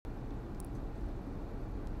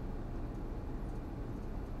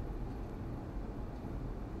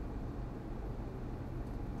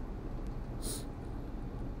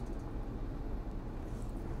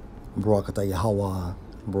Barakatah Yahawah,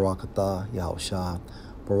 Barakatah Yahawashi,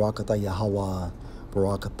 Barakatah Yahawah,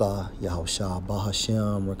 Barakatah Yahawashi,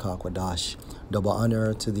 Bahashem Rakakwadash. Double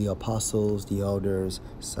honor to the apostles, the elders,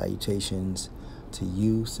 salutations to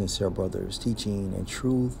you, sincere brothers, teaching in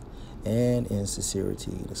truth and in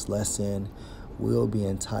sincerity. This lesson will be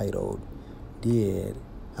entitled, Did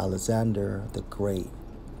Alexander the Great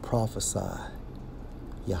Prophesy?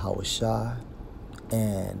 YAHAWASHI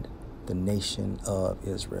and the nation of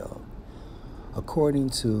Israel.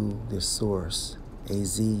 According to this source,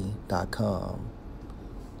 az.com,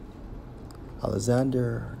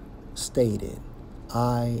 Alexander stated,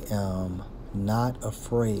 I am not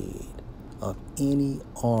afraid of any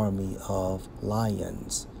army of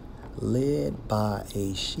lions led by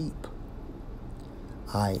a sheep.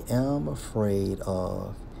 I am afraid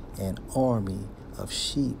of an army of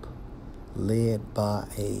sheep led by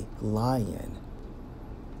a lion.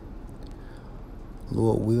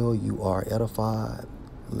 Lord will, you are edified.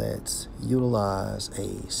 Let's utilize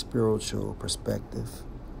a spiritual perspective.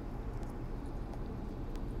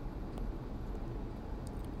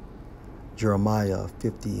 Jeremiah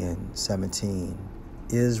 50:17.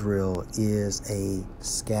 Israel is a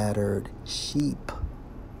scattered sheep.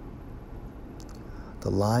 The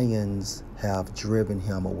lions have driven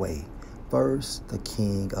him away. First, the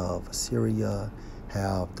king of Assyria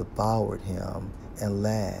have devoured him, and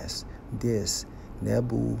last, this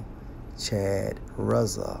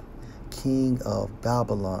Nebuchadnezzar, king of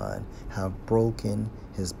Babylon, have broken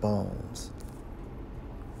his bones.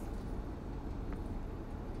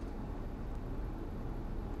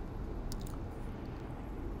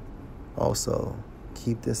 Also,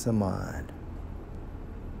 keep this in mind.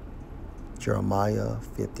 Jeremiah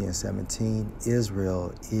 50:17,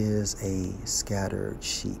 Israel is a scattered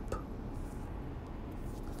sheep.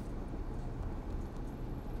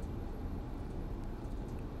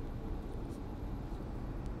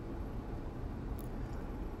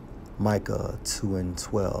 Micah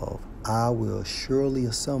 2:12, I will surely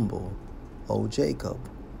assemble, O Jacob,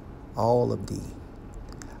 all of thee.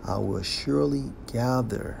 I will surely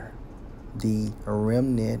gather the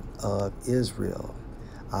remnant of Israel.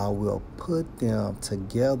 I will put them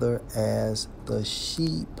together as the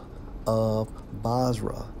sheep of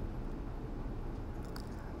Basra.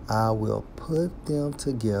 I will put them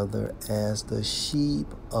together as the sheep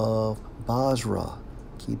of Basra.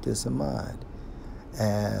 Keep this in mind.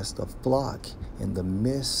 As the flock in the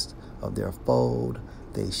midst of their fold,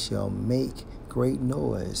 they shall make great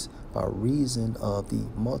noise by reason of the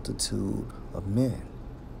multitude of men.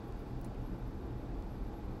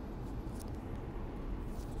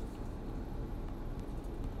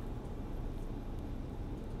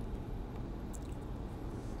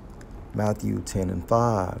 Matthew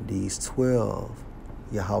 10:5, these 12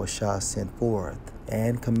 Yahawashi sent forth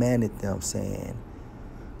and commanded them, saying,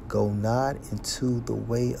 Go not into the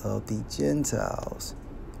way of the Gentiles,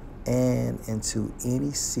 and into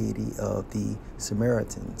any city of the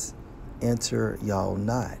Samaritans. Enter y'all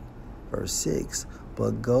not. Verse 6,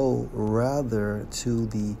 but go rather to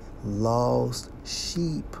the lost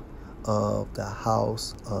sheep of the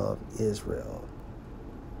house of Israel.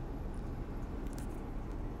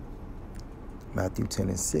 Matthew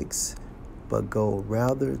 10:6, but go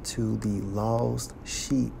rather to the lost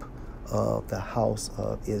sheep of the house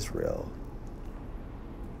of Israel.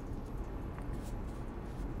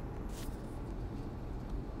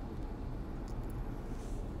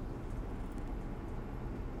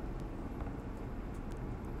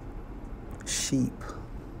 Sheep,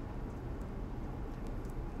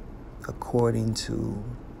 according to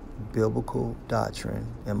biblical doctrine,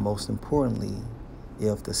 and most importantly,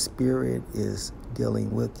 if the Spirit is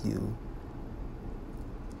dealing with you,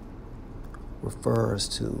 refers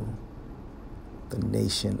to the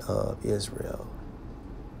nation of Israel.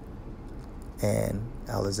 And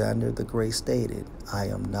Alexander the Great stated, I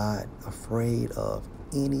am not afraid of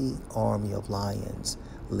any army of lions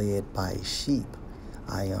led by a sheep.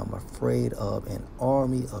 I am afraid of an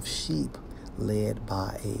army of sheep led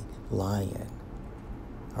by a lion.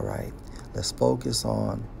 All right, let's focus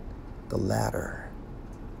on the latter,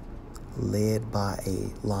 led by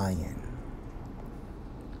a lion.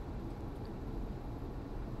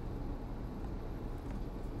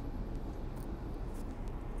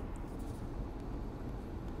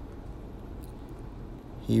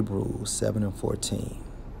 Hebrews 7:14.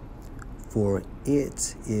 For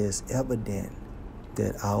it is evident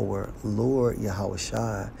that our Lord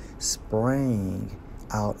Yahawashi sprang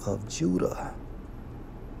out of Judah,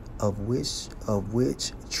 of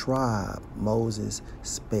which tribe Moses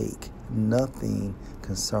spake nothing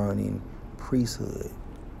concerning priesthood.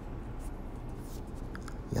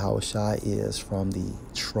 YAHAWASHI is from the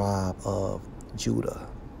tribe of Judah.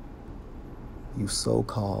 You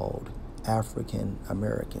so-called African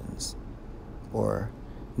Americans or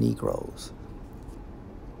Negroes.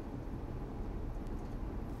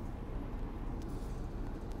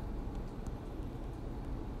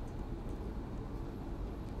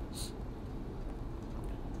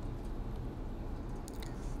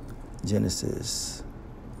 Genesis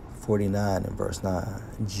 49 and verse 9.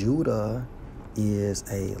 Judah is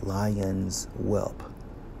a lion's whelp.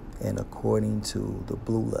 And according to the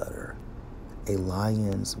blue letter, a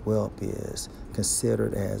lion's whelp is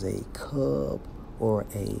considered as a cub or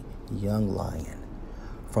a young lion.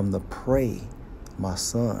 From the prey, my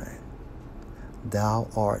son, thou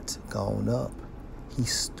art gone up. He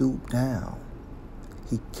stooped down.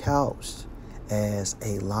 He couched as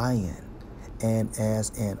a lion and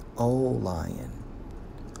as an old lion.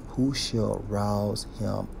 Who shall rouse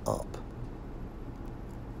him up?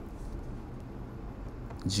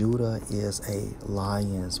 Judah is a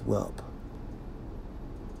lion's whelp.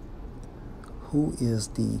 Who is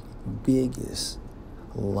the biggest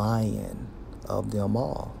lion of them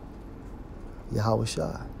all?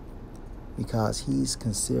 YAHAWASHI, because he's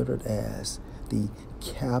considered as the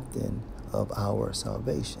captain of our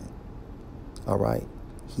salvation. All right,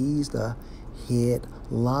 he's the head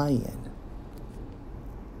lion.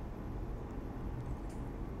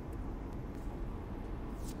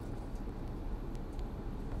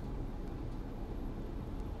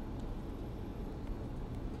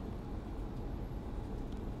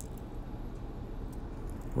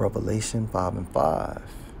 Revelation 5 and 5.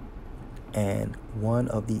 And one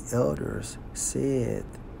of the elders said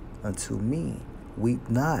unto me, weep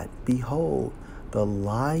not, behold, the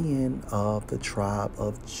Lion of the tribe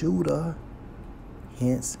of Judah,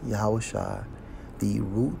 hence YAHAWASHI, the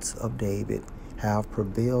roots of David, have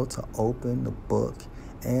prevailed to open the book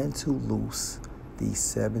and to loose the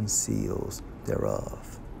 7 seals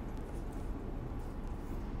thereof.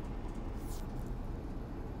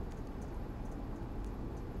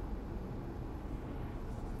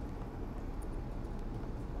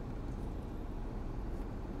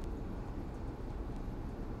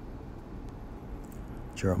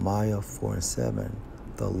 Jeremiah 4 and 7.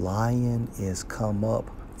 The lion is come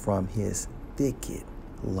up from his thicket,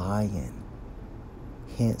 lion,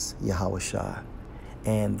 hence YAHAWASHI.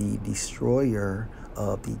 And the destroyer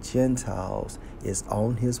of the Gentiles is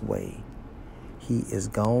on his way. He is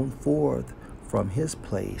gone forth from his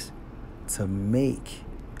place to make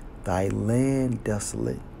thy land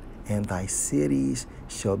desolate, and thy cities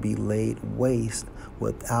shall be laid waste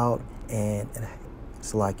without an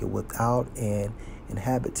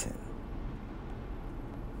inhabitant.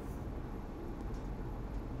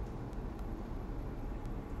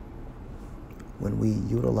 When we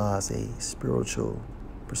utilize a spiritual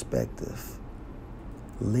perspective,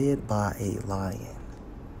 led by a lion,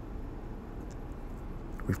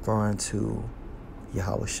 referring to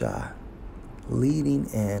YAHAWASHI, leading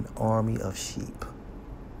an army of sheep.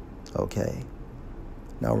 Okay?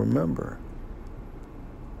 Now remember,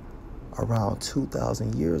 around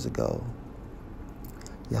 2,000 years ago,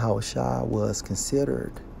 YAHAWASHI was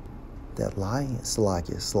considered that lion,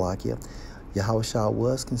 Salakia. YAHAWASHI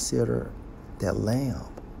was considered that lamb.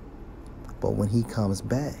 But when he comes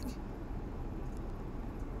back,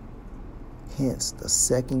 hence the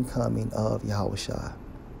second coming of YAHAWASHI,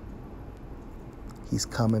 he's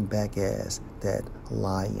coming back as that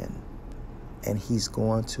lion. And he's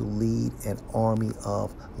going to lead an army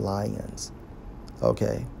of lions.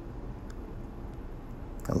 Okay?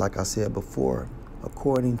 And like I said before,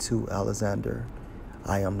 according to Alexander,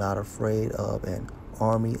 I am not afraid of an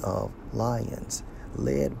army of lions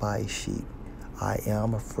led by sheep. I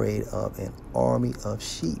am afraid of an army of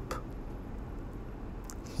sheep.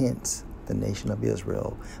 Hence, the nation of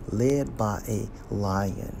Israel, led by a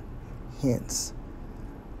lion. Hence,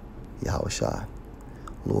 YAHAWASHI.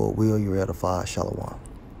 Lord, will you edify? Shalom.